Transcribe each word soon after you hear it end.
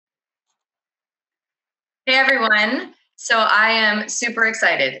everyone. So I am super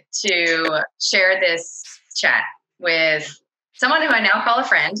excited to share this chat with someone who I now call a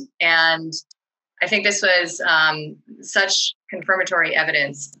friend. And I think this was such confirmatory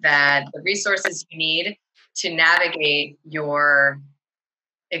evidence that the resources you need to navigate your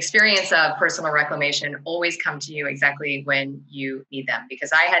experience of personal reclamation always come to you exactly when you need them.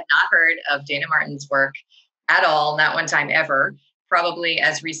 Because I had not heard of Dayna Martin's work at all, not one time ever, probably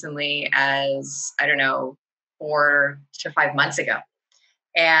as recently as, I don't know, 4 to 5 months ago.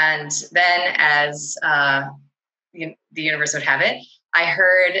 And then as the universe would have it, I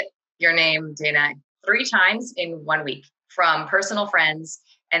heard your name, Dayna, 3 times in 1 week from personal friends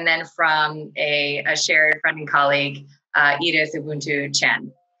and then from a shared friend and colleague, Edith Ubuntu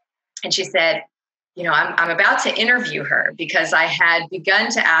Chen. And she said, I'm about to interview her because I had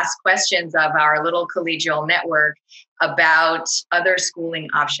begun to ask questions of our little collegial network about other schooling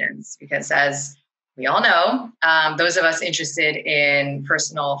options. Because as we all know, those of us interested in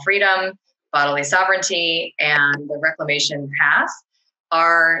personal freedom, bodily sovereignty, and the reclamation path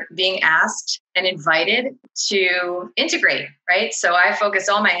are being asked and invited to integrate, right? So I focus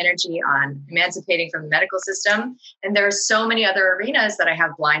all my energy on emancipating from the medical system. And there are so many other arenas that I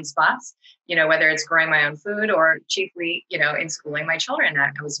have blind spots, whether it's growing my own food or chiefly, in schooling my children.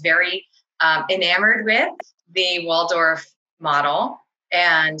 I was very enamored with the Waldorf model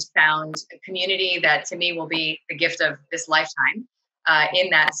and found a community that to me will be the gift of this lifetime in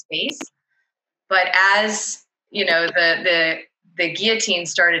that space. But as, the guillotine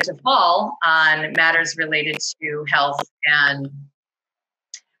started to fall on matters related to health and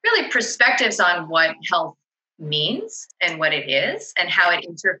really perspectives on what health means and what it is and how it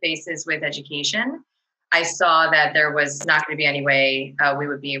interfaces with education, I saw that there was not going to be any way we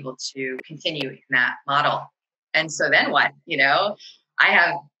would be able to continue in that model. And so then what?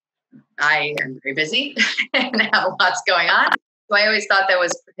 I am very busy and have lots going on. So I always thought that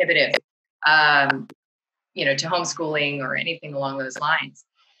was prohibitive. To homeschooling or anything along those lines.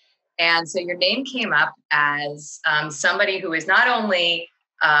 And so your name came up as somebody who is not only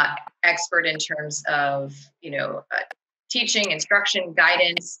expert in terms of, teaching, instruction,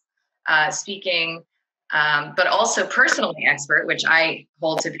 guidance, speaking, but also personally expert, which I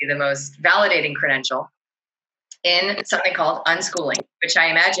hold to be the most validating credential in something called unschooling, which I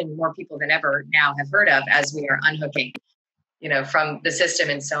imagine more people than ever now have heard of as we are unhooking from the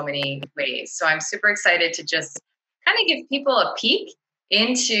system in so many ways. So I'm super excited to just kind of give people a peek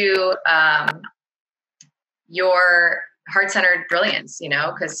into your heart-centered brilliance,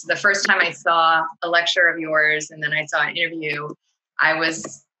 because the first time I saw a lecture of yours and then I saw an interview, I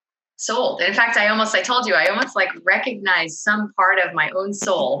was sold. In fact, I told you, I almost like recognized some part of my own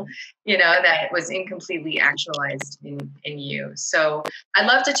soul, that was incompletely actualized in you. So I'd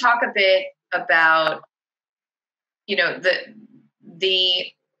love to talk a bit about the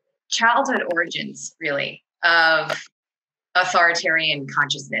childhood origins, really, of authoritarian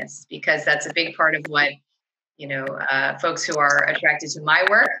consciousness, because that's a big part of what, folks who are attracted to my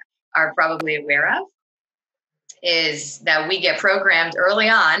work are probably aware of, is that we get programmed early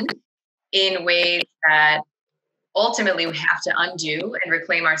on in ways that ultimately we have to undo and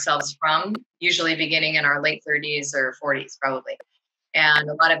reclaim ourselves from, usually beginning in our late 30s or 40s, probably. And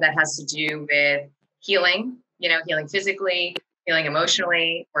a lot of that has to do with healing, healing physically, healing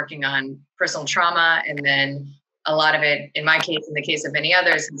emotionally, working on personal trauma. And then a lot of it, in my case, in the case of many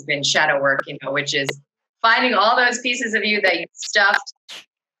others, has been shadow work, which is finding all those pieces of you that you stuffed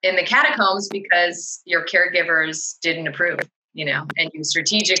in the catacombs because your caregivers didn't approve, and you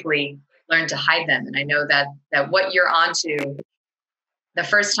strategically learned to hide them. And I know that what you're onto, the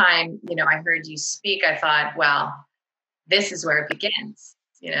first time, I heard you speak, I thought, well, this is where it begins.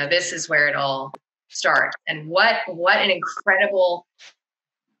 This is where it all starts. And what an incredible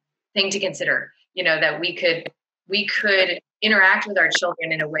thing to consider, that we could interact with our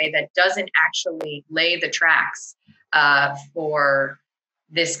children in a way that doesn't actually lay the tracks for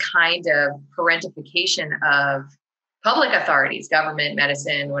this kind of parentification of public authorities, government,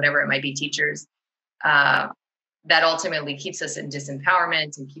 medicine, whatever it might be, teachers, that ultimately keeps us in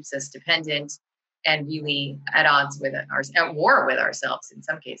disempowerment and keeps us dependent and really at odds with at war with ourselves in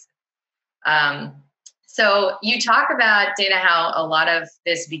some cases. So you talk about, Dayna, how a lot of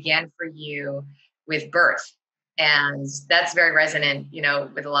this began for you with birth. And that's very resonant,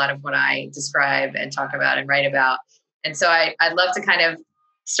 with a lot of what I describe and talk about and write about. And so I'd love to kind of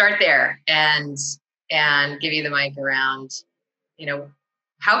start there and give you the mic around,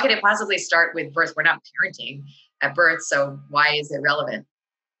 how could it possibly start with birth? We're not parenting at birth, so why is it relevant?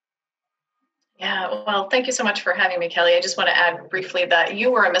 Yeah, well, thank you so much for having me, Kelly. I just want to add briefly that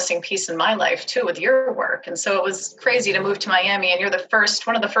you were a missing piece in my life too with your work. And so it was crazy to move to Miami, and you're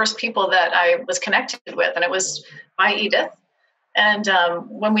one of the first people that I was connected with, and it was by Edith. And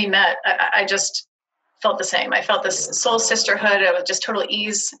when we met, I just felt the same. I felt this soul sisterhood. It was just total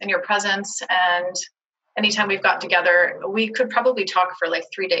ease in your presence. And anytime we've gotten together, we could probably talk for like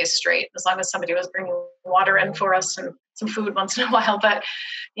 3 days straight, as long as somebody was bringing water in for us and some food once in a while. But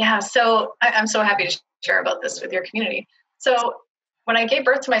yeah, so I'm so happy to share about this with your community. So when I gave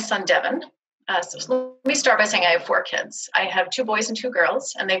birth to my son, Devin, so let me start by saying I have 4 kids. I have 2 boys and 2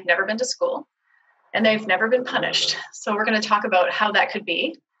 girls, and they've never been to school and they've never been punished. So we're going to talk about how that could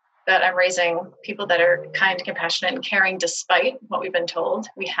be, that I'm raising people that are kind, compassionate, and caring despite what we've been told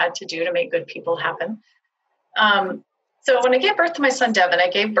we had to do to make good people happen. So when I gave birth to my son, Devin, I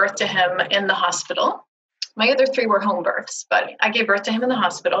gave birth to him in the hospital. My other 3 were home births, but I gave birth to him in the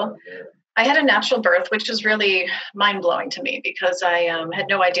hospital. I had a natural birth, which was really mind-blowing to me because I had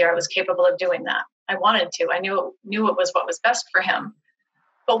no idea I was capable of doing that. I wanted to. I knew it was what was best for him.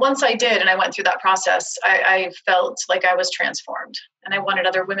 But once I did, and I went through that process, I felt like I was transformed, and I wanted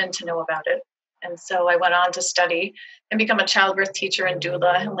other women to know about it. And so I went on to study and become a childbirth teacher and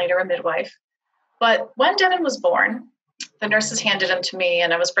doula, and later a midwife. But when Devin was born, the nurses handed him to me,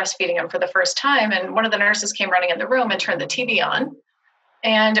 and I was breastfeeding him for the first time. And one of the nurses came running in the room and turned the TV on.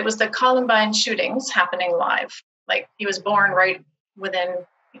 And it was the Columbine shootings happening live. Like, he was born right within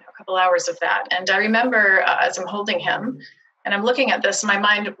a couple hours of that. And I remember as I'm holding him and I'm looking at this, my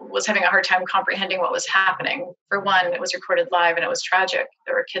mind was having a hard time comprehending what was happening. For one, it was recorded live and it was tragic.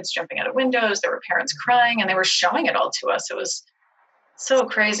 There were kids jumping out of windows, there were parents crying, and they were showing it all to us. It was so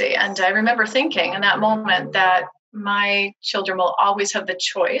crazy. And I remember thinking in that moment that my children will always have the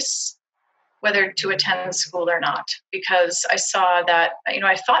choice whether to attend school or not, because I saw that,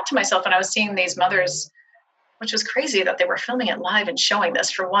 I thought to myself when I was seeing these mothers, which was crazy that they were filming it live and showing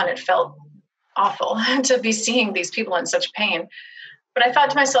this. For one, it felt awful to be seeing these people in such pain. But I thought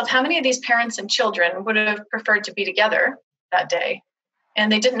to myself, how many of these parents and children would have preferred to be together that day?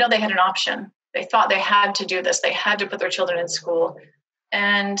 And they didn't know they had an option. They thought they had to do this. They had to put their children in school.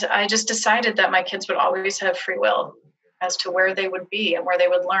 And I just decided that my kids would always have free will as to where they would be and where they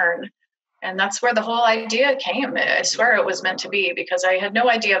would learn. And that's where the whole idea came. I swear it was meant to be, because I had no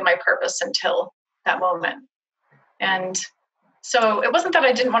idea of my purpose until that moment. And so it wasn't that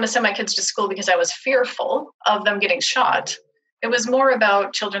I didn't want to send my kids to school because I was fearful of them getting shot. It was more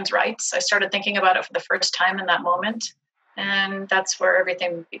about children's rights. I started thinking about it for the first time in that moment. And that's where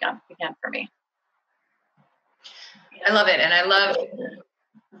everything began for me. I love it. And I love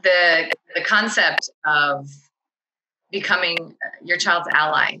the concept of becoming your child's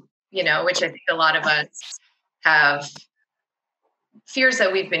ally, which I think a lot of us have fears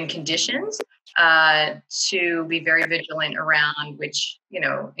that we've been conditioned to be very vigilant around, which,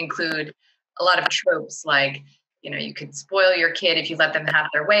 include a lot of tropes like, you could spoil your kid if you let them have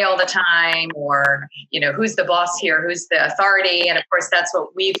their way all the time, or, who's the boss here, who's the authority. And of course, that's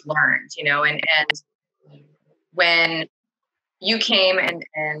what we've learned, and when you came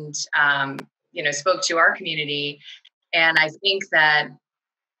and spoke to our community, and I think that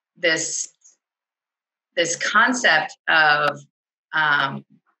this concept of our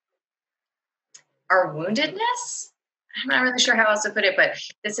woundedness, I'm not really sure how else to put it, but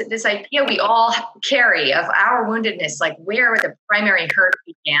this idea we all carry of our woundedness, like where the primary hurt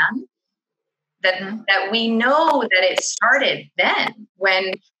began, that we know that it started then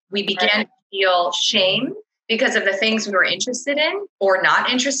when we began to feel shame because of the things we were interested in or not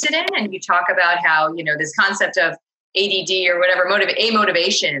interested in. And you talk about how, this concept of ADD or whatever,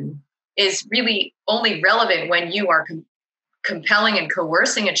 motivation is really only relevant when you are compelling and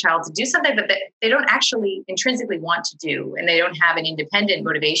coercing a child to do something that they don't actually intrinsically want to do, and they don't have an independent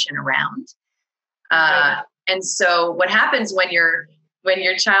motivation around. And so what happens when your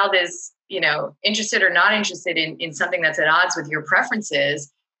child is, interested or not interested in something that's at odds with your preferences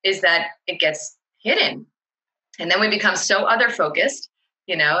is that it gets hidden. And then we become so other focused,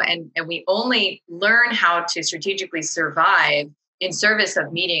 and we only learn how to strategically survive in service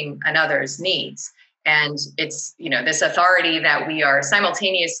of meeting another's needs. And it's, this authority that we are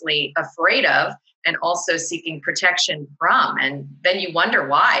simultaneously afraid of and also seeking protection from. And then you wonder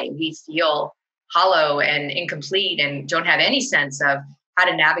why we feel hollow and incomplete and don't have any sense of how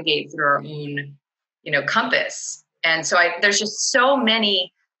to navigate through our own, compass. And so there's just so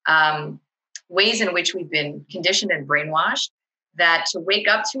many ways in which we've been conditioned and brainwashed that to wake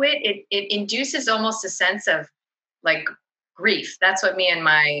up to it induces almost a sense of like grief. That's what me and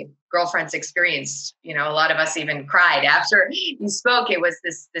my girlfriends experienced. You know, a lot of us even cried after you spoke. It was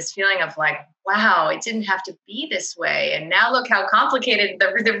this feeling of like, wow, it didn't have to be this way. And now look how complicated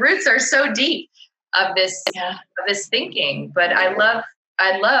the roots are, so deep of this thinking. But I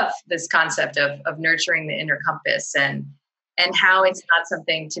love this concept of nurturing the inner compass and how it's not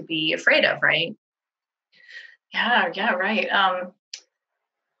something to be afraid of, right? Yeah, right.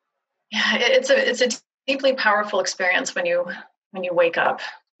 It's a deeply powerful experience when you wake up,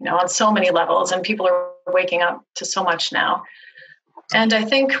 on so many levels, and people are waking up to so much now. And I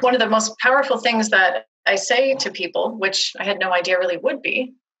think one of the most powerful things that I say to people, which I had no idea really would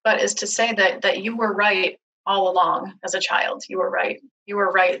be, but is to say that you were right all along as a child. You were right. You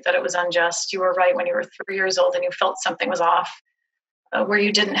were right that it was unjust. You were right when you were 3 years old and you felt something was off, where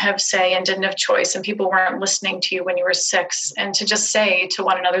you didn't have say and didn't have choice, and people weren't listening to you when you were 6. And to just say to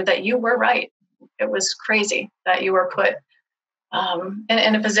one another that you were right. It was crazy that you were put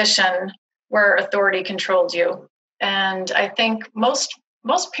in a position where authority controlled you. And I think most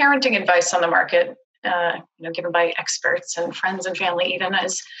parenting advice on the market, given by experts and friends and family even,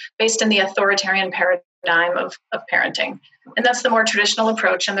 is based in the authoritarian paradigm of parenting. And that's the more traditional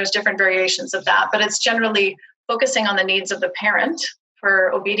approach, and there's different variations of that, but it's generally focusing on the needs of the parent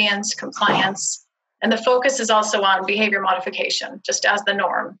for obedience, compliance, and the focus is also on behavior modification, just as the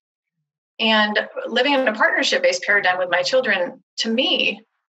norm. And living in a partnership-based paradigm with my children, to me,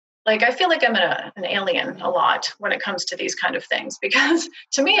 like, I feel like I'm an alien a lot when it comes to these kind of things, because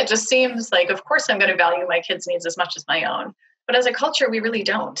to me, it just seems like, of course, I'm going to value my kids' needs as much as my own. But as a culture, we really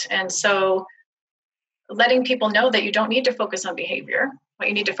don't. And so letting people know that you don't need to focus on behavior. What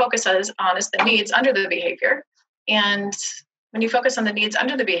you need to focus on is the needs under the behavior. And when you focus on the needs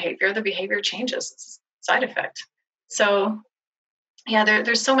under the behavior changes. It's a side effect. So yeah,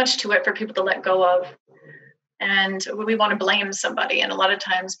 there's so much to it for people to let go of. And we want to blame somebody. And a lot of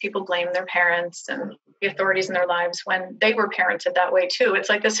times people blame their parents and the authorities in their lives when they were parented that way too. It's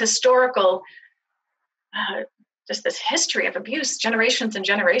like this historical, just this history of abuse, generations and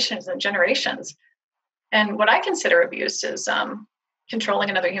generations and generations. And what I consider abuse is controlling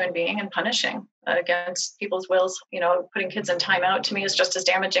another human being and punishing against people's wills. Putting kids in timeout to me is just as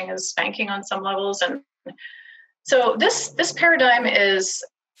damaging as spanking on some levels. And so this paradigm is,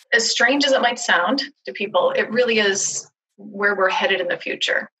 as strange as it might sound to people, it really is where we're headed in the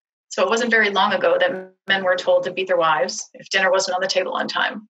future. So it wasn't very long ago that men were told to beat their wives if dinner wasn't on the table on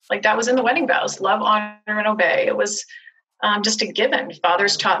time. Like, that was in the wedding vows: love, honor, and obey. It was just a given.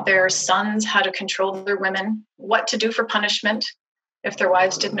 Fathers taught their sons how to control their women, what to do for punishment if their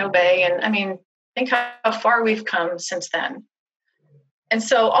wives didn't obey. And I mean, think how far we've come since then. And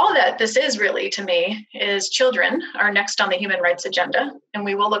so all that this is really, to me, is children are next on the human rights agenda. And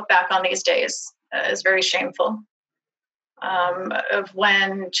we will look back on these days as very shameful, of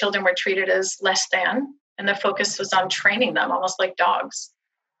when children were treated as less than, and the focus was on training them almost like dogs.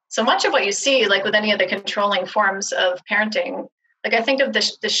 So much of what you see, like with any of the controlling forms of parenting, like I think of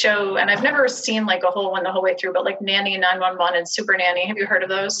the show, and I've never seen like a whole one the whole way through, but like Nanny 911 and Super Nanny. Have you heard of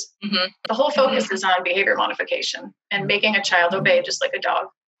those? Mm-hmm. The whole focus is on behavior modification and making a child obey just like a dog.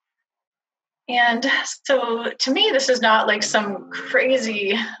 And so to me, this is not like some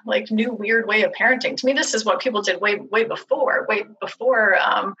crazy, like new weird way of parenting. To me, this is what people did way before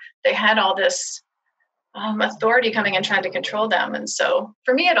they had all this authority coming and trying to control them. And so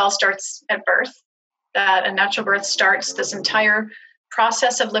for me, it all starts at birth. That a natural birth starts this entire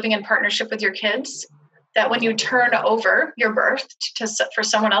process of living in partnership with your kids, that when you turn over your birth for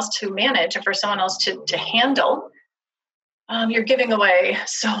someone else to manage and for someone else to handle, you're giving away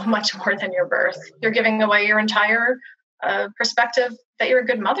so much more than your birth. You're giving away your entire perspective that you're a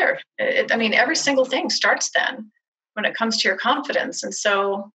good mother. Every single thing starts then when it comes to your confidence. And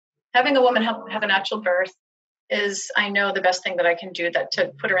so having a woman have a natural birth is, I know, the best thing that I can do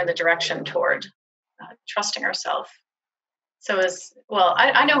to put her in the direction toward trusting herself. So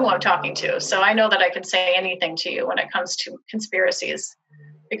I know who I'm talking to. So I know that I can say anything to you when it comes to conspiracies,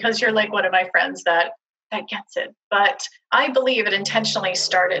 because you're like one of my friends that gets it. But I believe it intentionally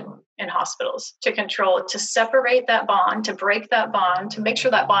started in hospitals to control, to separate that bond, to break that bond, to make sure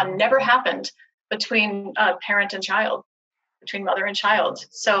that bond never happened between parent and child, between mother and child.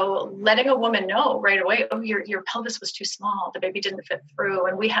 So letting a woman know right away, oh, your pelvis was too small, the baby didn't fit through,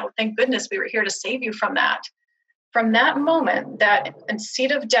 and thank goodness we were here to save you from that. From that moment, that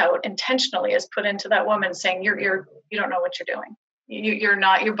seed of doubt intentionally is put into that woman, saying you don't know what you're doing. You're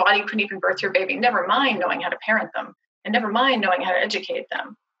not, your body couldn't even birth your baby, never mind knowing how to parent them, and never mind knowing how to educate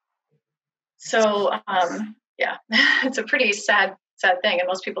them. So yeah, it's a pretty sad thing, and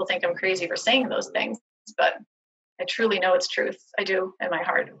most people think I'm crazy for saying those things, but I truly know it's truth. I do in my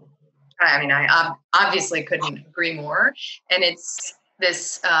heart. I mean, I obviously couldn't agree more. And it's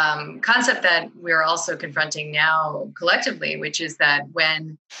this concept that we're also confronting now collectively, which is that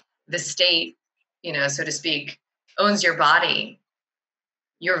when the state, so to speak, owns your body,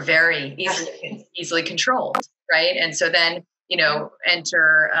 you're very easily controlled, right? And so then,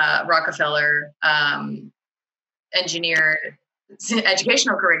 enter Rockefeller engineered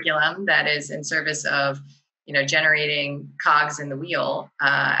educational curriculum that is in service of, generating cogs in the wheel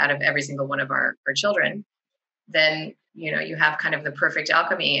out of every single one of our children. Then, you have kind of the perfect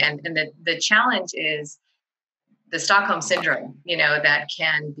alchemy. And the challenge is the Stockholm syndrome, that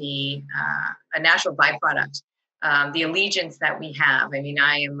can be a natural byproduct. The allegiance that we have. I mean,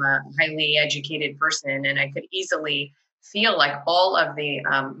 I am a highly educated person, and I could easily feel like all of the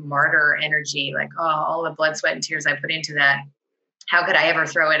martyr energy, like, oh, all the blood, sweat, and tears I put into that. How could I ever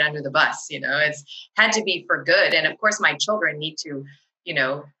throw it under the bus? It's had to be for good. And of course, my children need to,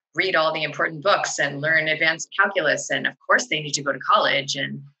 read all the important books and learn advanced calculus. And of course, they need to go to college.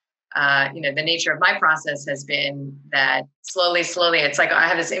 And the nature of my process has been that slowly, it's like I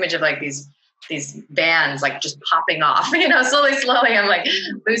have this image of like these bands like just popping off, slowly I'm like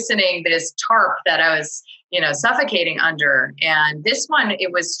loosening this tarp that I was, suffocating under. And this one,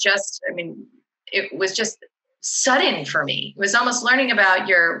 it was just sudden for me. It was almost learning about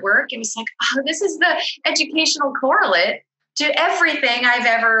your work. It was like, oh, this is the educational correlate to everything I've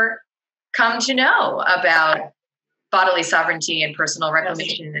ever come to know about bodily sovereignty and personal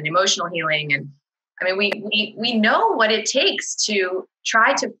reclamation and emotional healing. And I mean, we know what it takes to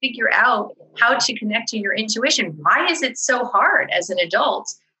try to figure out how to connect to your intuition. Why is it so hard as an adult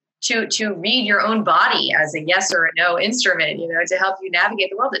to read your own body as a yes or a no instrument, to help you navigate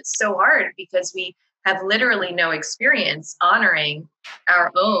the world? It's so hard because we have literally no experience honoring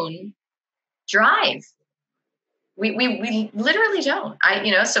our own drive. We literally don't.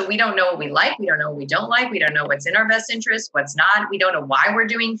 So we don't know what we like. We don't know what we don't like. We don't know what's in our best interest, what's not. We don't know why we're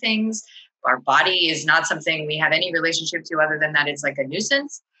doing things. Our body is not something we have any relationship to other than that it's like a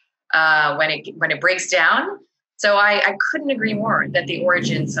nuisance when it breaks down. So I couldn't agree more that the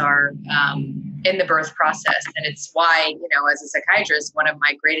origins are in the birth process. And it's why, as a psychiatrist, one of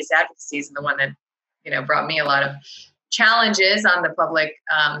my greatest advocacies and the one that, brought me a lot of challenges on the public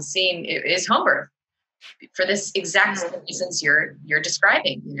scene is home birth. For this exact reasons you're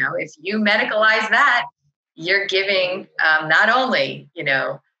describing. If you medicalize that, you're giving not only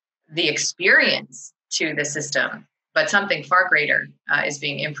the experience to the system, but something far greater is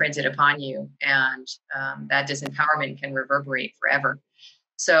being imprinted upon you, and that disempowerment can reverberate forever.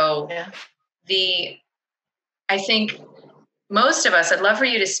 So I think most of us, I'd love for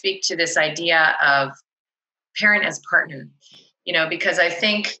you to speak to this idea of parent as partner. Because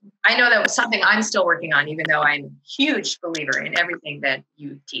I know that was something I'm still working on, even though I'm a huge believer in everything that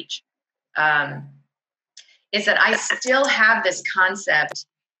you teach, is that I still have this concept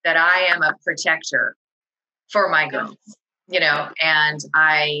that I am a protector for my girls, and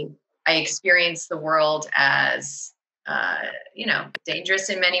I experience the world as, dangerous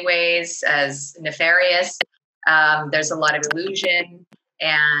in many ways, as nefarious. There's a lot of illusion.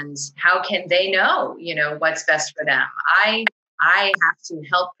 And how can they know, what's best for them? I have to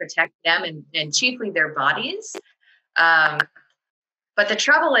help protect them and chiefly their bodies. But the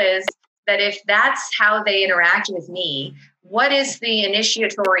trouble is that if that's how they interact with me, what is the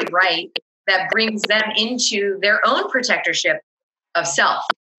initiatory rite that brings them into their own protectorship of self,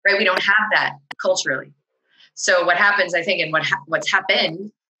 right? We don't have that culturally. So what happens, I think, and what's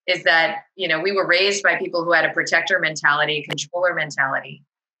happened is that, we were raised by people who had a protector mentality, controller mentality.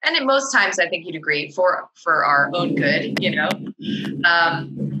 And in most times, I think you'd agree, for our own good,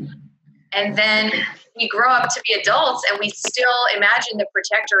 and then we grow up to be adults and we still imagine the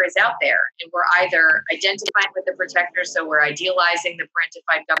protector is out there. And we're either identifying with the protector, so we're idealizing the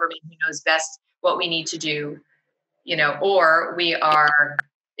parentified government who knows best what we need to do, or we are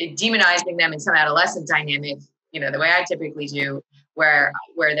demonizing them in some adolescent dynamic, the way I typically do, where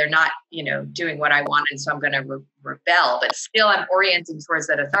they're not, doing what I want, and so I'm going to rebel, but still I'm orienting towards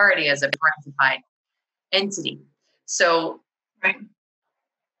that authority as a parentified entity. So right.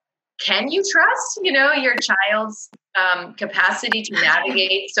 Can you trust, your child's capacity to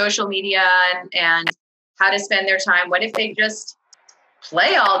navigate social media and how to spend their time? What if they just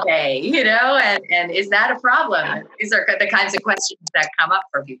play all day, and is that a problem? These are the kinds of questions that come up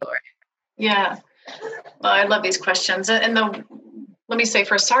for people. Yeah. Well, I love these questions. And let me say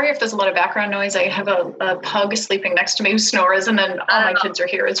first, sorry if there's a lot of background noise. I have a pug sleeping next to me who snores, and then all my kids are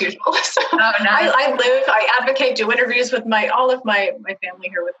here as usual. So nice. I advocate, do interviews with all of my family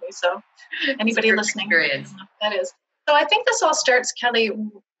here with me. So anybody listening, experience. That is. So I think this all starts, Kelly,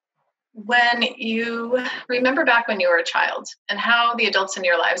 when you remember back when you were a child and how the adults in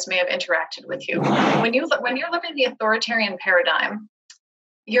your lives may have interacted with you, when you're living the authoritarian paradigm,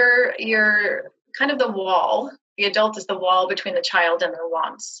 you're kind of the wall. The adult is the wall between the child and their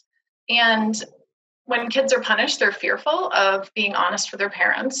wants. And when kids are punished, they're fearful of being honest with their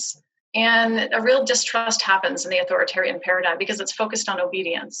parents. And a real distrust happens in the authoritarian paradigm because it's focused on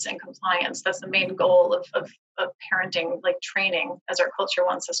obedience and compliance. That's the main goal of parenting, like training, as our culture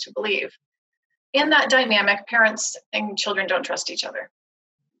wants us to believe. In that dynamic, parents and children don't trust each other.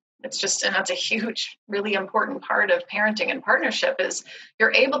 It's just, and that's a huge, really important part of parenting and partnership is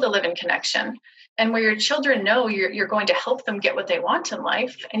you're able to live in connection, and where your children know you're going to help them get what they want in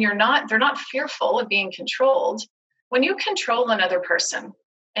life, and they're not fearful of being controlled. When you control another person,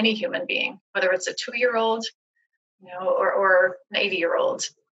 any human being, whether it's a 2-year-old, or an 80-year-old,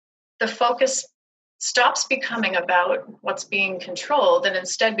 the focus stops becoming about what's being controlled and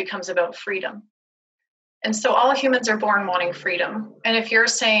instead becomes about freedom. And so all humans are born wanting freedom. And if you're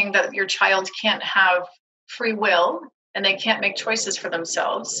saying that your child can't have free will and they can't make choices for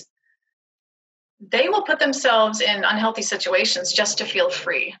themselves, they will put themselves in unhealthy situations just to feel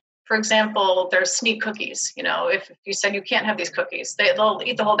free. For example, there's sneak cookies. If you said you can't have these cookies, they'll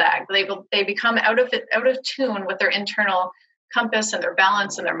eat the whole bag. They become out of tune with their internal compass and their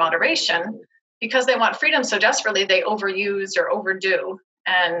balance and their moderation because they want freedom so desperately they overuse or overdo.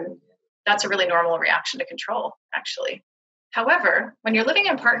 And that's a really normal reaction to control, actually. However, when you're living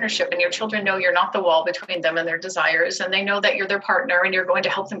in partnership and your children know you're not the wall between them and their desires, and they know that you're their partner and you're going to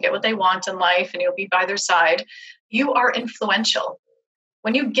help them get what they want in life and you'll be by their side, you are influential.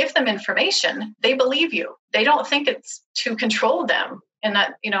 When you give them information, they believe you. They don't think it's to control them in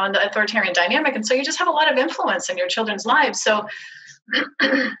that, in the authoritarian dynamic. And so you just have a lot of influence in your children's lives. So,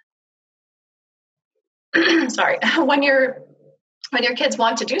 sorry, when your kids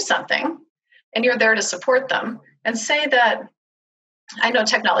want to do something and you're there to support them, and say that, I know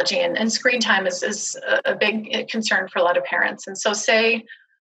technology and screen time is a big concern for a lot of parents. And so say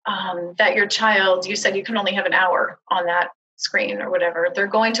that your child, you said you can only have an hour on that screen or whatever, they're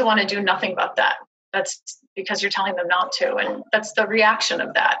going to want to do nothing but that. That's because you're telling them not to. And that's the reaction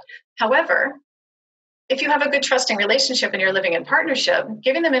of that. However, if you have a good trusting relationship and you're living in partnership,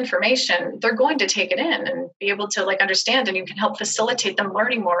 giving them information, they're going to take it in and be able to understand, and you can help facilitate them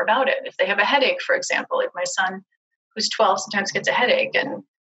learning more about it. If they have a headache, for example, like my son who's 12 sometimes gets a headache, and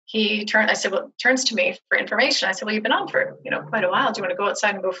turns to me for information. I said, well, you've been on for, quite a while. Do you want to go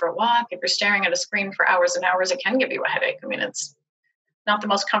outside and go for a walk? If you're staring at a screen for hours and hours, it can give you a headache. I mean, it's not the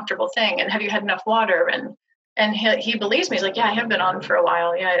most comfortable thing. And have you had enough water? And he believes me. He's like, yeah, I have been on for a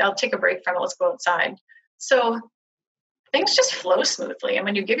while. Yeah, I'll take a break from it. Let's go outside. So things just flow smoothly. And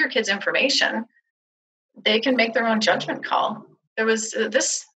when you give your kids information, they can make their own judgment call. There was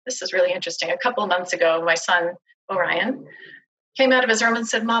this is really interesting. A couple of months ago, my son, Orion, came out of his room and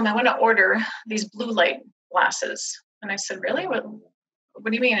said, Mom, I want to order these blue light glasses. And I said, really? What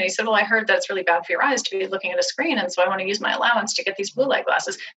do you mean? And he said, well, I heard that it's really bad for your eyes to be looking at a screen. And so I want to use my allowance to get these blue light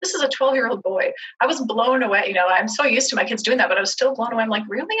glasses. This is a 12-year-old boy. I was blown away. I'm so used to my kids doing that, but I was still blown away. I'm like,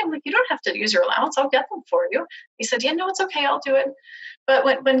 really? I'm like, you don't have to use your allowance. I'll get them for you. He said, yeah, no, it's okay. I'll do it. But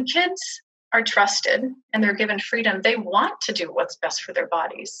when kids are trusted and they're given freedom, they want to do what's best for their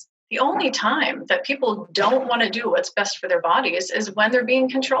bodies. The only time that people don't want to do what's best for their bodies is when they're being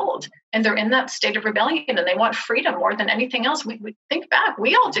controlled and they're in that state of rebellion and they want freedom more than anything else. We think back,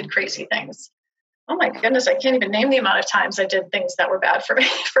 we all did crazy things. Oh my goodness, I can't even name the amount of times I did things that were bad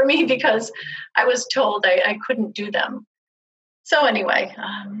for me because I was told I couldn't do them. So anyway,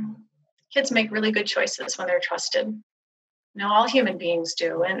 kids make really good choices when they're trusted. All human beings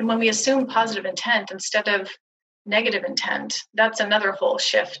do. And when we assume positive intent instead of negative intent, that's another whole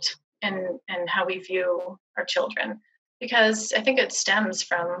shift in how we view our children, because I think it stems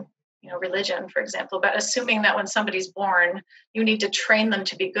from religion, for example, but assuming that when somebody's born you need to train them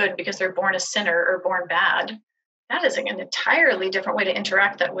to be good because they're born a sinner or born bad. That is an entirely different way to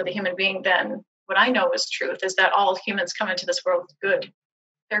interact that with a human being than what I know is truth, is that all humans come into this world good.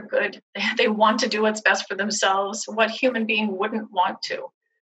 They're good. They want to do what's best for themselves. What human being wouldn't want to,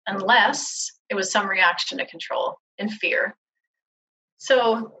 unless it was some reaction to control and fear.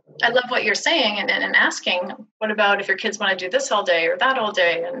 So I love what you're saying and asking, what about if your kids want to do this all day or that all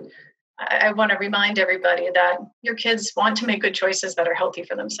day? And I want to remind everybody that your kids want to make good choices that are healthy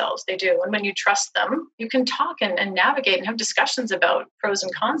for themselves. They do. And when you trust them, you can talk and navigate and have discussions about pros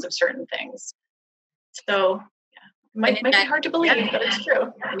and cons of certain things. So it might be hard to believe, but it's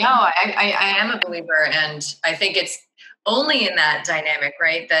true. No, I am a believer. And I think it's only in that dynamic,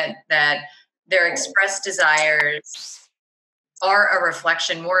 right, that their expressed desires are a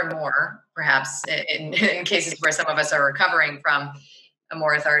reflection more and more, perhaps in cases where some of us are recovering from a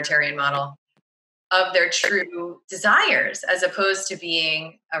more authoritarian model, of their true desires, as opposed to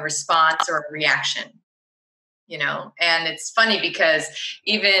being a response or a reaction, And it's funny because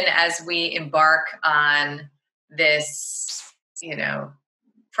even as we embark on this,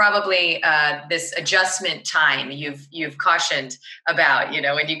 probably this adjustment time you've cautioned about,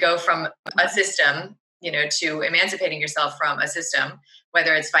 when you go from a system, to emancipating yourself from a system,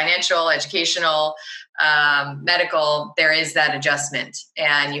 whether it's financial, educational, medical, there is that adjustment,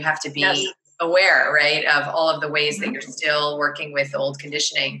 and you have to be aware, right, of all of the ways that you're still working with old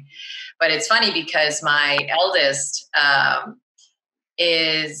conditioning. But it's funny because my eldest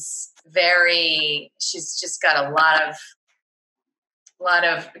she's just got a lot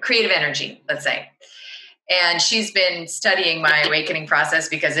of creative energy, let's say. And she's been studying my awakening process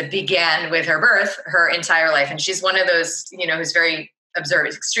because it began with her birth, her entire life. And she's one of those, who's very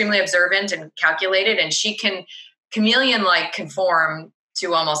extremely observant and calculated. And she can chameleon-like conform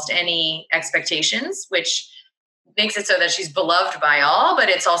to almost any expectations, which makes it so that she's beloved by all. But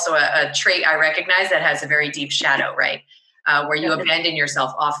it's also a trait I recognize that has a very deep shadow, right? Where you abandon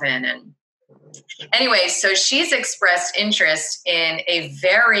yourself often. And anyway, so she's expressed interest in a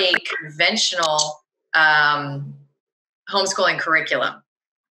very conventional homeschooling curriculum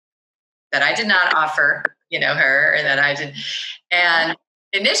that I did not offer, her, or that I did. And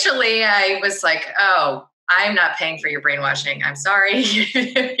initially I was like, oh, I'm not paying for your brainwashing. I'm sorry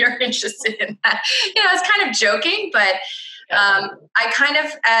if you're interested in that. I was kind of joking, but I kind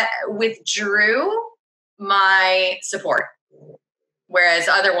of withdrew my support. Whereas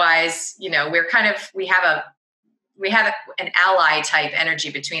otherwise, we have an ally type energy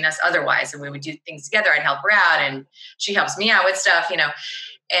between us otherwise, and we would do things together. I'd help her out and she helps me out with stuff,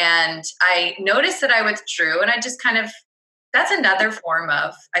 and I noticed that I withdrew, and I just kind of, that's another form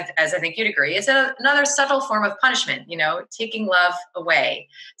of, as I think you'd agree, it's another subtle form of punishment, taking love away,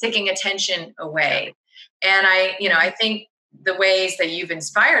 taking attention away. And I think the ways that you've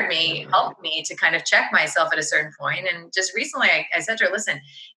inspired me helped me to kind of check myself at a certain point. And just recently I said to her, listen,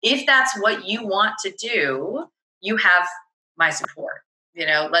 if that's what you want to do, you have my support.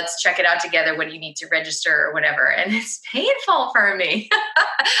 Let's check it out together. What do you need to register or whatever? And it's painful for me.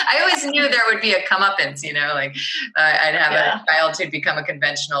 I always knew there would be a comeuppance, I'd have a child who'd become a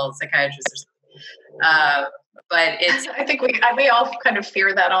conventional psychiatrist or something. But it's, I think we all kind of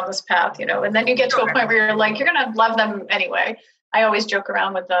fear that on this path, and then you get to a point where you're like, you're going to love them anyway. I always joke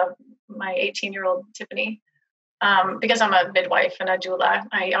around with my 18-year-old Tiffany, because I'm a midwife and a doula.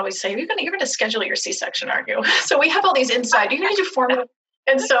 I always say, you're going to schedule your C-section, aren't you? So we have all these inside, you're going to do formula.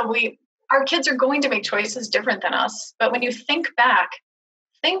 And so our kids are going to make choices different than us. But when you think back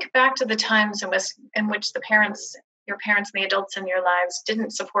to the times in which your parents and the adults in your lives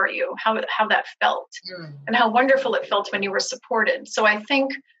didn't support you, how that felt, and how wonderful it felt when you were supported. So I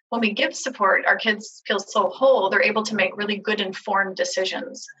think when we give support, our kids feel so whole, they're able to make really good informed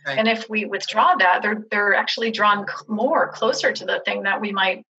decisions. Right. And if we withdraw that, they're actually drawn closer to the thing that we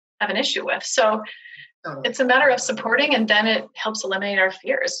might have an issue with. So it's a matter of supporting, and then it helps eliminate our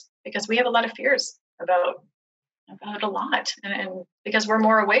fears, because we have a lot of fears about a lot, and because we're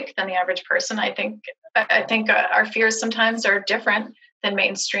more awake than the average person. I think our fears sometimes are different than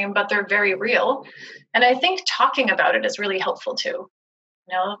mainstream, but they're very real. And I think talking about it is really helpful too.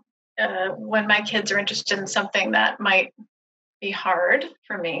 When my kids are interested in something that might be hard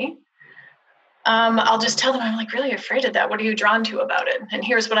for me, I'll just tell them, I'm like really afraid of that. What are you drawn to about it? And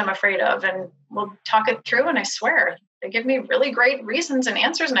here's what I'm afraid of. And we'll talk it through. And I swear, they give me really great reasons and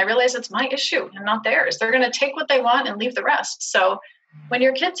answers. And I realize it's my issue and not theirs. They're going to take what they want and leave the rest. So when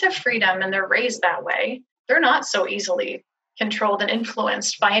your kids have freedom and they're raised that way, they're not so easily controlled and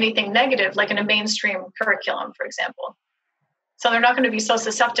influenced by anything negative, like in a mainstream curriculum, for example. So they're not going to be so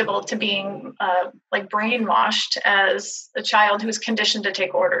susceptible to being like brainwashed as a child who's conditioned to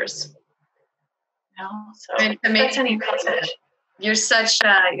take orders. So that's any message. You're such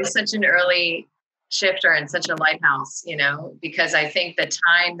an early shifter and such a lighthouse, because I think the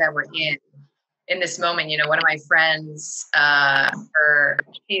time that we're in this moment, one of my friends,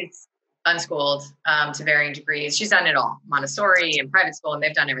 she's unschooled to varying degrees. She's done it all, Montessori and private school, and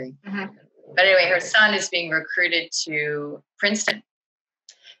they've done everything. Mm-hmm. But anyway, her son is being recruited to Princeton,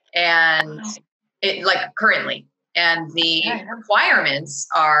 and currently, and the requirements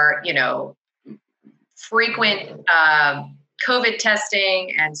are, frequent COVID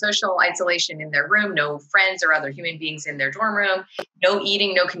testing and social isolation in their room, no friends or other human beings in their dorm room, no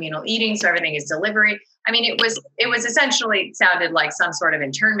eating, no communal eating. So everything is delivery. I mean, it was essentially sounded like some sort of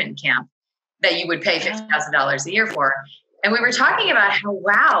internment camp that you would pay $50,000 a year for. And we were talking about how,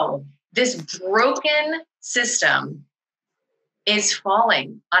 wow, this broken system is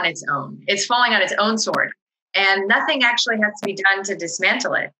falling on its own. It's falling on its own sword. And nothing actually has to be done to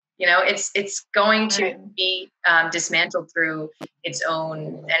dismantle it. It's going to be dismantled through its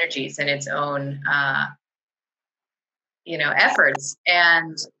own energies and its own, efforts.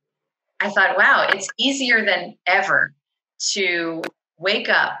 And I thought, wow, it's easier than ever to wake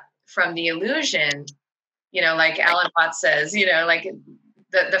up from the illusion, like Alan Watts says, like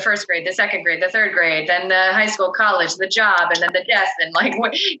the first grade, the second grade, the third grade, then the high school, college, the job, and then the death. And like,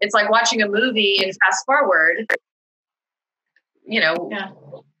 it's like watching a movie and fast forward,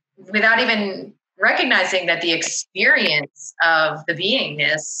 without even recognizing that the experience of the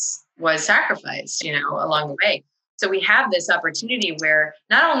beingness was sacrificed, along the way. So we have this opportunity where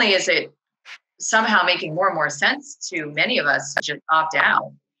not only is it somehow making more and more sense to many of us to just opt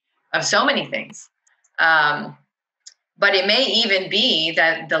out of so many things, but it may even be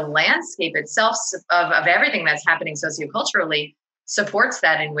that the landscape itself of everything that's happening socioculturally supports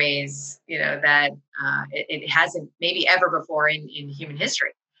that in ways, that it hasn't maybe ever before in human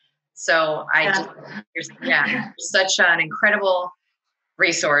history. So you're such an incredible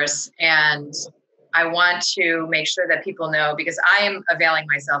resource. And I want to make sure that people know, because I am availing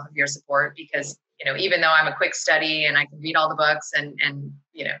myself of your support, because, even though I'm a quick study and I can read all the books and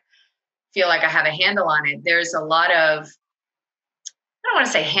feel like I have a handle on it, there's a lot of, I don't want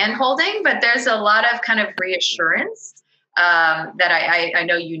to say hand holding, but there's a lot of kind of reassurance that I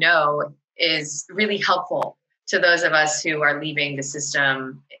know, is really helpful to those of us who are leaving the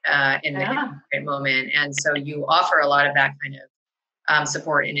system in the current moment. And so you offer a lot of that kind of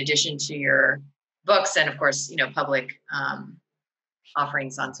support in addition to your books and, of course, public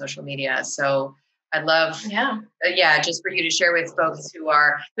offerings on social media. So I'd love, just for you to share with folks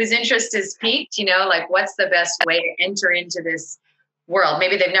whose interest is piqued, like what's the best way to enter into this world.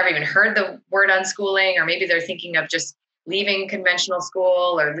 Maybe they've never even heard the word unschooling, or maybe they're thinking of just leaving conventional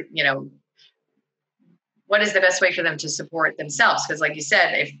school, or, what is the best way for them to support themselves? Because like you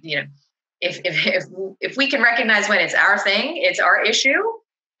said, if we can recognize when it's our thing, it's our issue,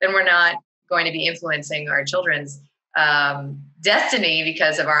 then we're not going to be influencing our children's destiny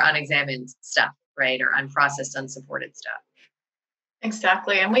because of our unexamined stuff, right? Or unprocessed, unsupported stuff.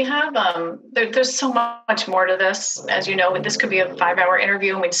 Exactly. And we have, there's so much more to this. As you know, this could be a 5-hour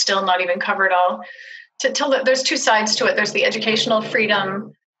interview and we'd still not even cover it all. There's two sides to it. There's the educational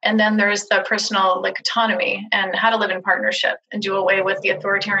freedom, and then there's the personal autonomy and how to live in partnership and do away with the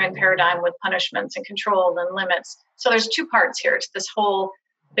authoritarian paradigm with punishments and control and limits. So there's two parts here to this whole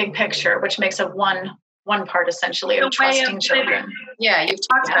big picture, which makes a one part essentially of trusting children. Yeah, you've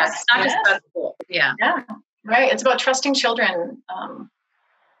talked about it. It's not just about school. Yeah. Yeah. Right. It's about trusting children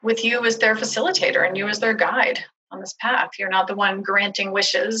with you as their facilitator and you as their guide on this path. You're not the one granting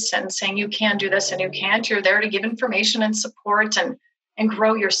wishes and saying you can do this and you can't. You're there to give information and support and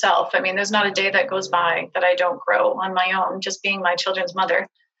grow yourself. I mean, there's not a day that goes by that I don't grow on my own, just being my children's mother.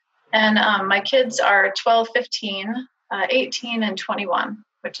 And my kids are 12, 15, 18, and 21,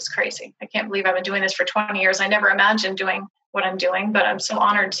 which is crazy. I can't believe I've been doing this for 20 years. I never imagined doing what I'm doing, but I'm so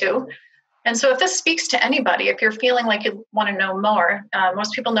honored to. And so if this speaks to anybody, if you're feeling like you want to know more,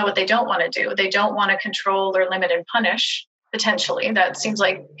 most people know what they don't want to do. They don't want to control or limit and punish, potentially. That seems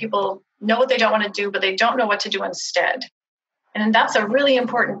like people know what they don't want to do, but they don't know what to do instead. And that's a really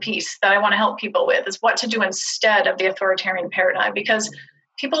important piece that I want to help people with, is what to do instead of the authoritarian paradigm. Because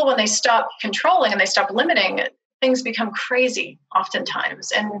people, when they stop controlling and they stop limiting, things become crazy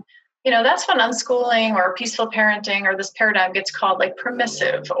oftentimes. And that's when unschooling or peaceful parenting or this paradigm gets called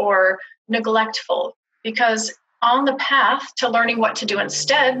permissive or neglectful, because on the path to learning what to do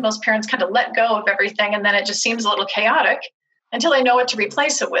instead, most parents kind of let go of everything, and then it just seems a little chaotic until they know what to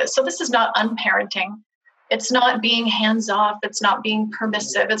replace it with. So this is not unparenting. It's not being hands-off. It's not being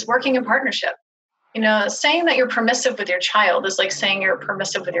permissive. It's working in partnership. Saying that you're permissive with your child is like saying you're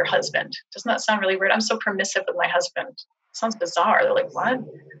permissive with your husband. Doesn't that sound really weird? I'm so permissive with my husband. It sounds bizarre. They're like, what?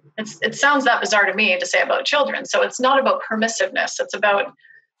 It sounds that bizarre to me to say about children. So it's not about permissiveness. It's about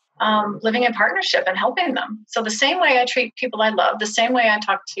living in partnership and helping them. So the same way I treat people I love, the same way I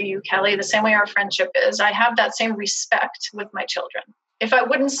talk to you, Kelly, the same way our friendship is, I have that same respect with my children. If I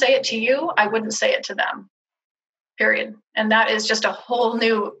wouldn't say it to you, I wouldn't say it to them. Period. And that is just a whole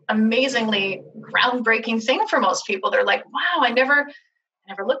new, amazingly groundbreaking thing for most people. They're like, wow, I never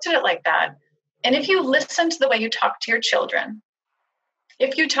looked at it like that. And if you listen to the way you talk to your children,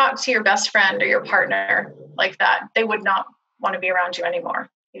 if you talk to your best friend or your partner like that, they would not want to be around you anymore.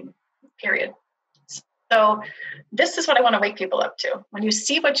 Period. So this is what I want to wake people up to. When you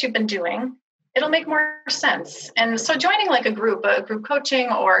see what you've been doing, it'll make more sense. And so joining like a group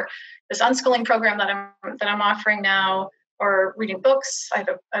coaching, or this unschooling program that I'm offering now, or reading books. I have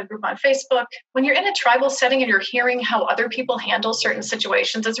a group on Facebook. When you're in a tribal setting and you're hearing how other people handle certain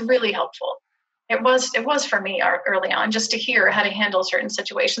situations, it's really helpful. It was for me early on, just to hear how to handle certain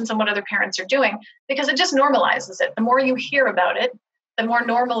situations and what other parents are doing, because it just normalizes it. The more you hear about it, the more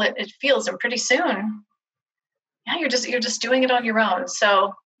normal it feels. And pretty soon, yeah, you're just doing it on your own.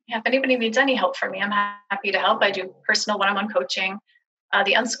 So yeah, if anybody needs any help from me, I'm happy to help. I do personal one-on-one coaching,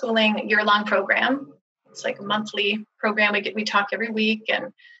 the unschooling year-long program. It's like a monthly program. We talk every week, and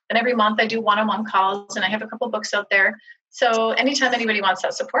then every month I do one-on-one calls, and I have a couple books out there. So anytime anybody wants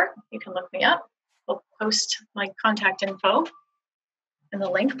that support, you can look me up. We'll post my contact info in the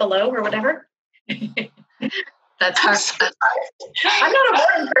link below or whatever. That's perfect. I'm not a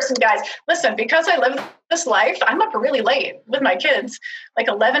morning person, guys. Listen, because I live this life, I'm up really late with my kids. Like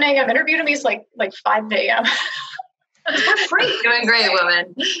 11 a.m. interview to me is like 5 a.m. Great. Doing great,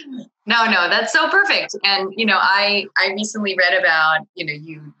 woman. No, that's so perfect. And, I recently read about,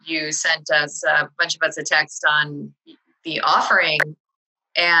 you sent us, a bunch of us a text on the offering.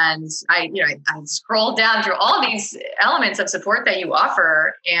 And I scrolled down through all these elements of support that you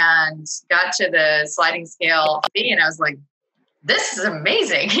offer and got to the sliding scale fee. And I was like, this is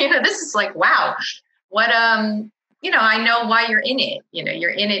amazing. This is like, wow. What, I know why you're in it.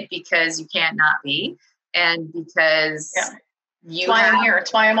 You're in it because you can't not be. And because it's why I'm here.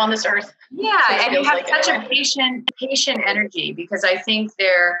 It's why I'm on this earth. Yeah. And you have such a patient energy, because I think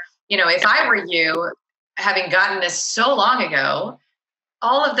if I were you, having gotten this so long ago,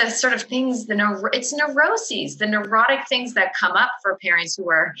 all of the sort of things, it's neuroses, the neurotic things that come up for parents who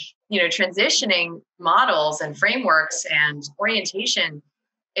are, transitioning models and frameworks and orientation.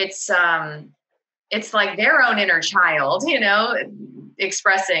 It's like their own inner child,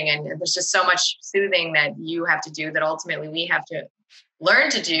 expressing, and there's just so much soothing that you have to do that ultimately we have to learn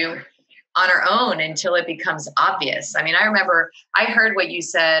to do on our own until it becomes obvious. I mean, I remember I heard what you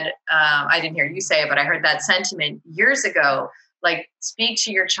said. I didn't hear you say it, but I heard that sentiment years ago. Like, speak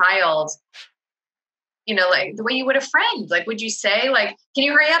to your child, like the way you would a friend. Like, would you say, like, can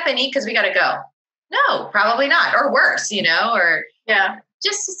you hurry up and eat because we got to go? No, probably not. Or worse, or yeah.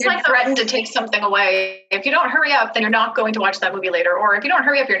 Just you're like threatened to take something away. If you don't hurry up, then you're not going to watch that movie later. Or if you don't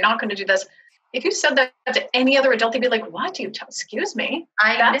hurry up, you're not going to do this. If you said that to any other adult, they'd be like, what? Excuse me?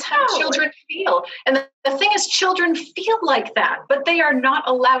 That's how children feel. And the thing is, children feel like that, but they are not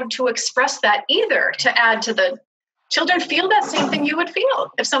allowed to express that either. To add to the children feel that same thing you would feel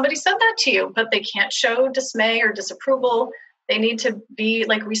if somebody said that to you, but they can't show dismay or disapproval. They need to be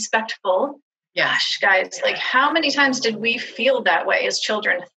like respectful. Gosh, guys, like how many times did we feel that way as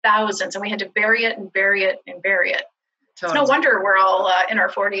children? Thousands. And we had to bury it and bury it and bury it. Totally. It's no wonder we're all in our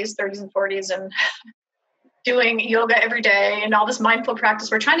 30s and 40s and doing yoga every day and all this mindful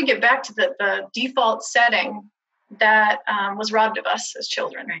practice. We're trying to get back to the default setting that was robbed of us as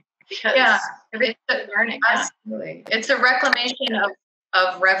children. Because everything's learning. Absolutely. It's a reclamation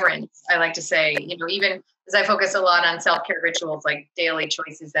of reverence, I like to say, even as I focus a lot on self-care rituals, like daily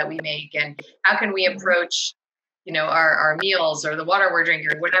choices that we make, and how can we approach, our meals or the water we're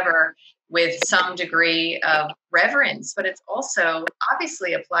drinking or whatever with some degree of reverence. But it's also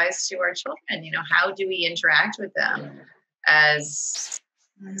obviously applies to our children. How do we interact with them as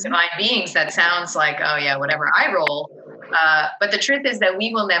divine beings? That sounds like, oh yeah, whatever, I roll. But the truth is that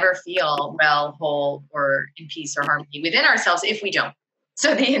we will never feel well, whole, or in peace or harmony within ourselves if we don't.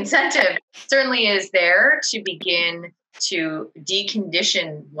 So the incentive certainly is there to begin to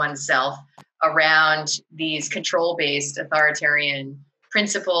decondition oneself around these control-based authoritarian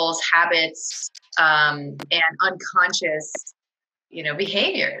principles, habits, and unconscious,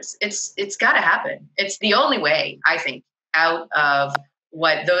 behaviors. It's got to happen. It's the only way, I think, out of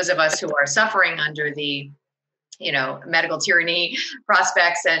what those of us who are suffering under the medical tyranny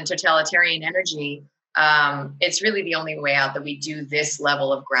prospects and totalitarian energy, it's really the only way out, that we do this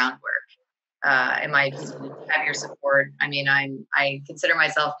level of groundwork. In my opinion, have your support. I mean, I consider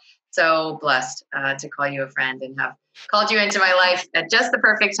myself so blessed to call you a friend and have called you into my life at just the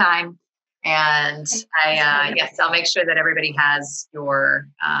perfect time. And yes, I'll make sure that everybody has your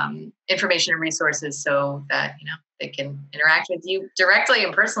information and resources so that, they can interact with you directly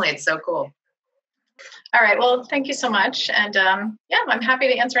and personally. It's so cool. All right. Well, thank you so much. And I'm happy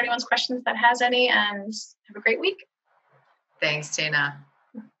to answer anyone's questions that has any, and have a great week. Thanks, Dayna.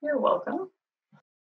 You're welcome.